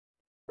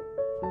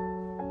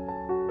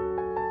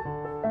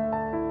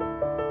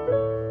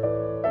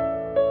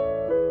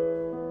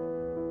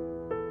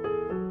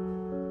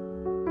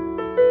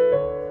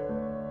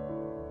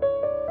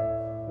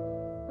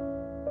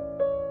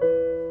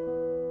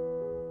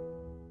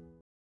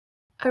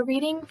A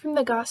reading from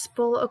the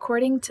Gospel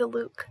according to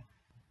Luke.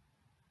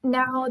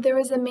 Now there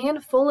was a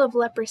man full of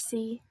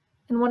leprosy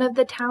in one of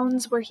the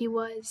towns where he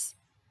was.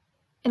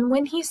 And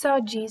when he saw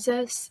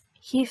Jesus,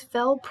 he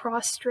fell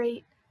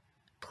prostrate,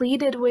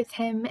 pleaded with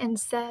him, and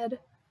said,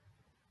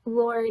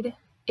 "Lord,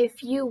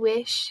 if you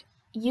wish,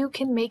 you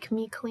can make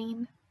me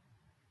clean."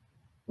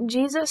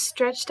 Jesus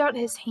stretched out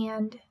his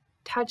hand,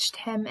 touched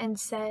him, and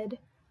said,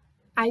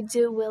 "I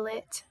do will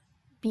it.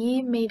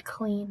 Be made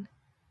clean."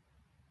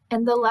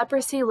 And the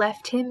leprosy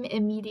left him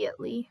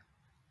immediately.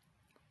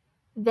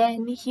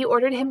 Then he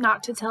ordered him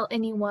not to tell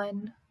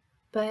anyone,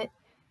 but,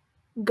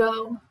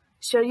 "Go,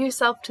 show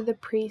yourself to the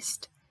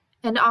priest,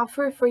 and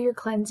offer for your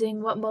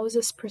cleansing what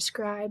Moses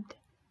prescribed.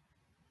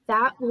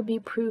 That will be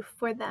proof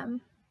for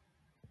them."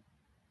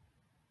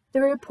 The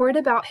report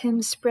about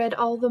him spread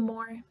all the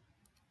more,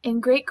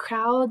 and great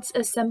crowds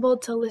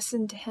assembled to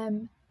listen to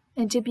him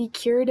and to be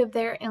cured of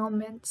their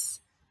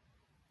ailments.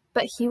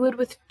 But he would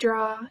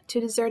withdraw to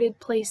deserted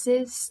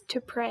places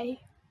to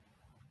pray.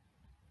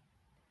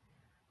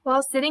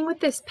 While sitting with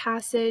this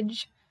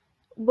passage,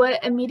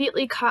 what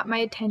immediately caught my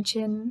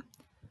attention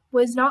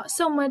was not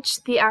so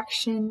much the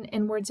action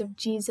and words of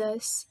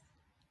Jesus,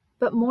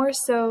 but more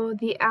so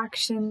the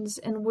actions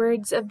and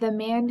words of the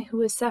man who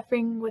was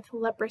suffering with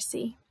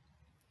leprosy.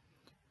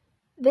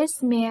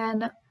 This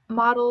man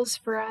models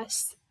for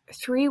us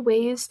 3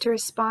 ways to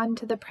respond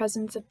to the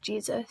presence of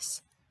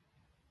Jesus.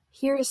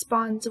 He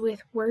responds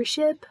with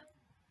worship,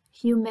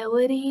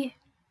 humility,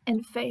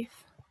 and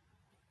faith.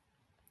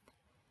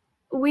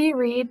 We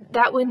read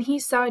that when he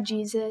saw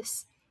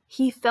Jesus,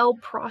 he fell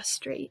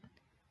prostrate.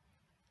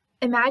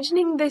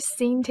 Imagining this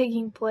scene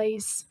taking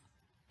place,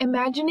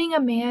 imagining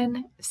a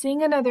man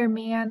seeing another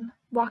man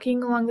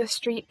walking along the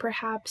street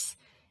perhaps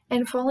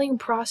and falling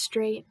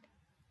prostrate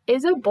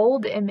is a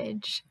bold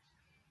image.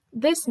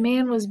 This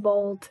man was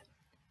bold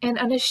and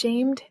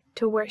unashamed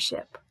to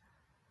worship,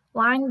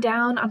 lying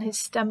down on his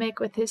stomach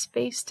with his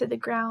face to the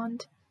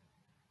ground,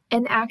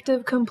 an act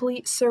of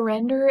complete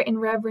surrender and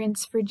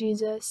reverence for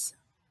Jesus.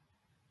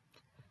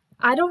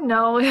 I don't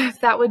know if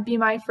that would be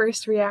my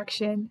first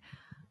reaction.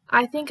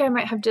 I think I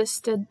might have just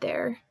stood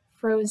there,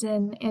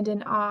 frozen and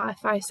in awe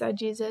if I saw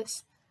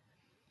Jesus.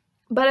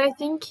 But I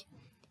think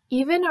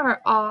even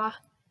our awe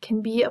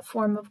can be a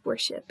form of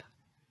worship.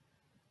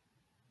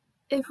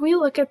 If we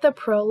look at the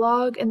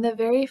prologue and the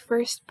very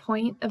first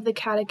point of the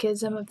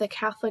Catechism of the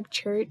Catholic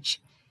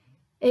Church,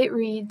 it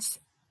reads,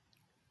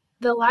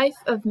 "The life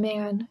of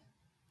man,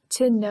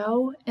 to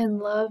know and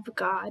love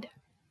God."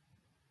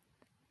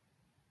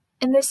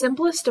 In the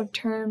simplest of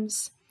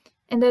terms,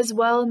 and as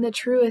well in the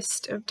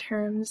truest of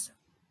terms,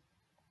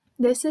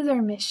 this is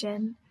our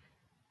mission,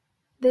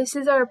 this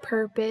is our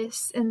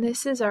purpose, and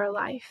this is our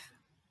life,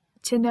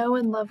 to know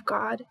and love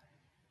God.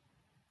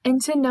 And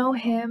to know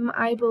Him,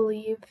 I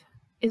believe,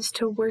 is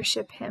to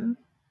worship Him.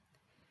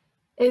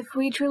 If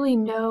we truly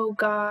know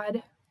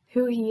God,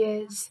 who He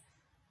is,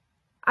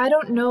 I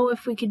don't know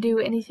if we could do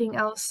anything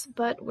else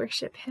but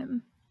worship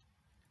Him.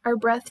 Our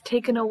breath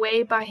taken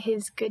away by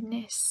His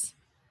goodness.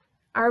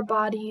 Our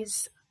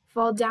bodies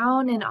fall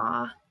down in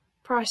awe,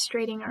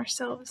 prostrating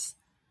ourselves.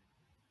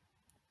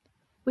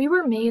 We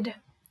were made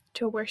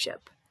to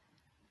worship,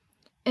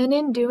 and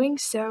in doing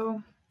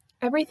so,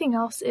 everything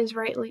else is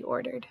rightly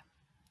ordered.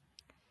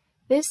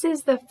 This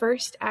is the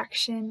first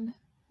action,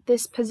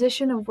 this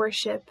position of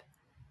worship,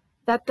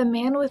 that the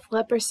man with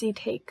leprosy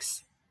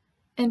takes,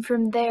 and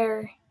from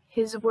there,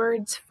 his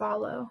words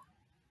follow.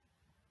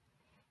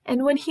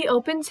 And when he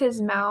opens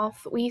his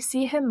mouth, we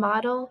see him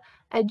model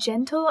a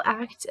gentle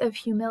act of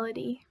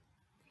humility.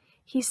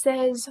 He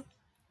says,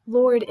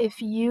 "Lord,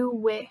 if you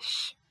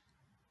wish,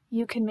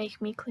 you can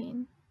make me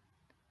clean.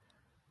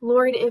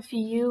 Lord, if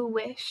you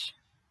wish."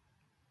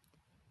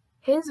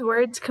 His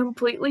words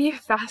completely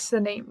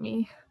fascinate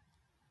me.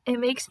 It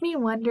makes me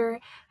wonder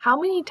how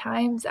many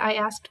times I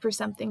asked for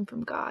something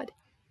from God,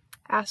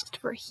 asked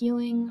for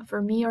healing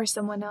for me or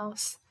someone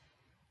else,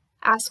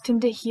 asked Him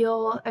to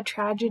heal a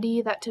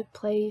tragedy that took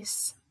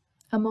place,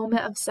 a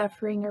moment of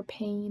suffering or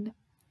pain.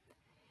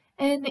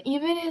 And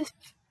even if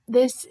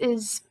this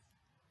is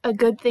a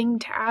good thing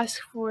to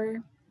ask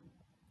for,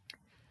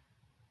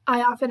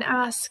 I often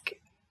ask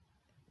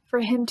for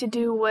Him to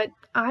do what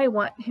I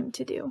want Him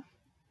to do.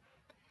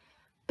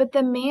 But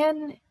the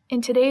man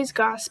in today's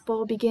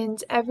gospel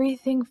begins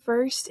everything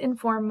first and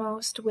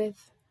foremost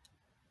with,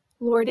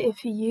 "Lord,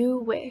 if you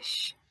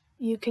wish,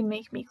 you can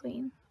make me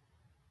clean."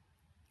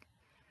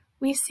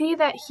 We see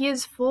that he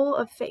is full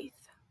of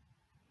faith.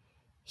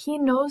 He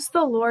knows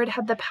the Lord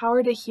had the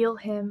power to heal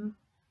him,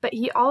 but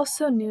he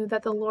also knew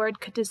that the Lord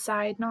could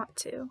decide not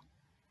to.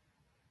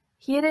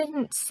 He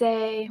didn't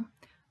say,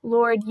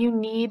 "Lord, you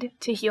need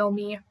to heal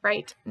me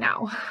right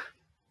now."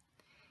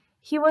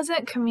 He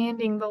wasn't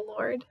commanding the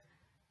Lord,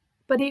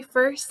 but he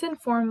first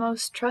and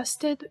foremost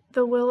trusted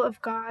the will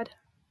of God.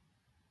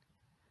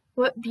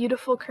 What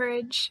beautiful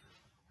courage!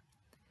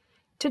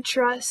 To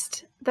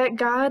trust that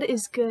God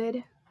is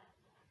good,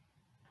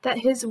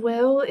 that His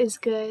will is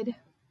good,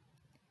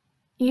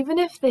 even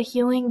if the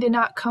healing did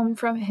not come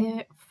from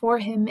him for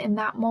him in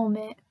that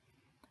moment.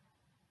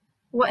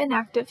 What an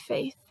act of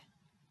faith.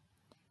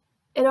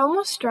 It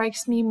almost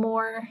strikes me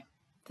more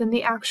than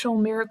the actual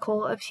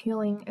miracle of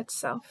healing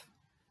itself.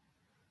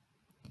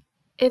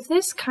 If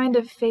this kind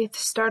of faith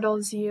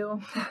startles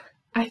you,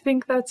 I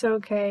think that's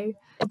okay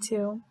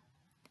too.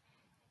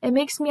 It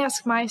makes me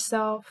ask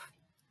myself,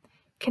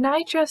 can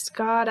I trust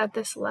God at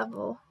this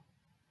level?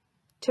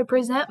 To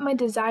present my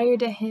desire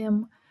to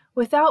Him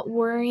without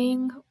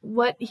worrying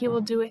what He will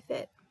do with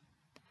it,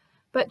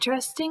 but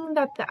trusting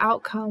that the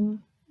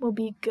outcome will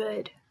be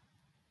good.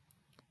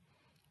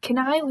 Can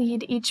I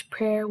lead each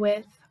prayer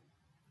with,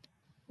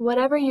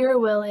 whatever your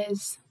will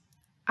is,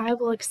 I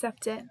will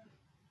accept it.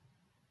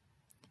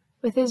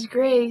 With His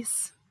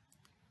grace,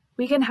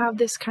 we can have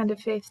this kind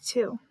of faith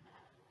too.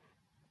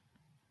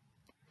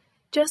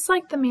 Just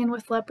like the man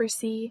with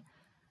leprosy,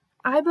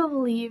 I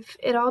believe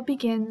it all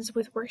begins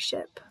with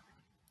worship.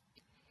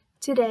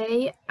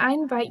 Today, I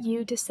invite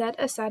you to set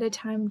aside a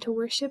time to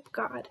worship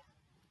God.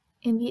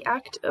 In the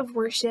act of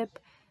worship,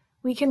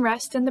 we can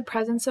rest in the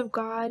presence of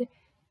God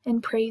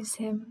and praise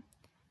Him.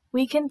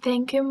 We can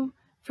thank Him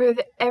for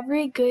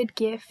every good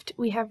gift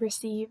we have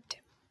received.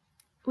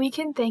 We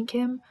can thank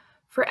Him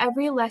for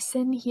every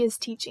lesson He is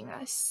teaching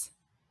us.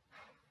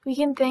 We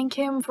can thank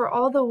Him for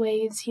all the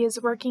ways He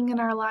is working in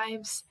our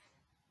lives,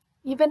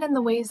 even in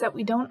the ways that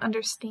we don't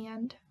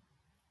understand.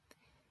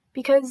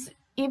 Because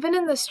even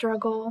in the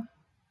struggle,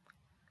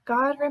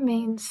 God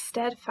remains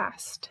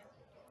steadfast.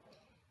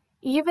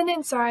 Even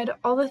inside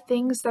all the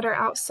things that are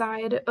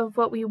outside of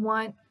what we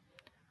want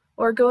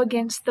or go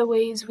against the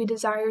ways we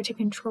desire to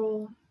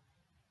control,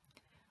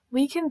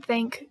 we can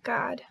thank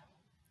God.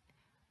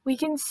 We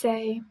can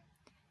say,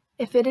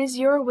 if it is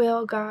your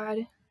will,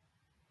 God,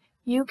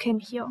 you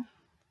can heal.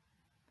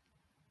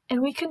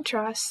 And we can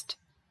trust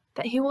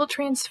that He will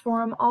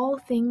transform all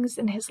things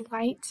in His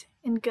light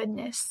and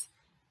goodness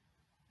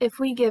if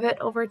we give it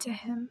over to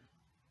Him.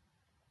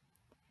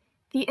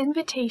 The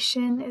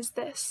invitation is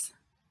this: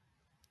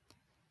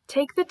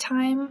 take the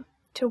time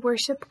to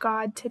worship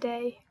God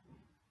today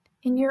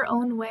in your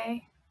own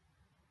way.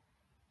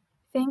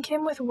 Thank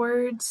Him with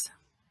words,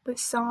 with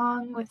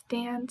song, with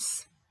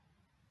dance,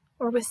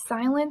 or with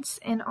silence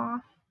and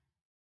awe.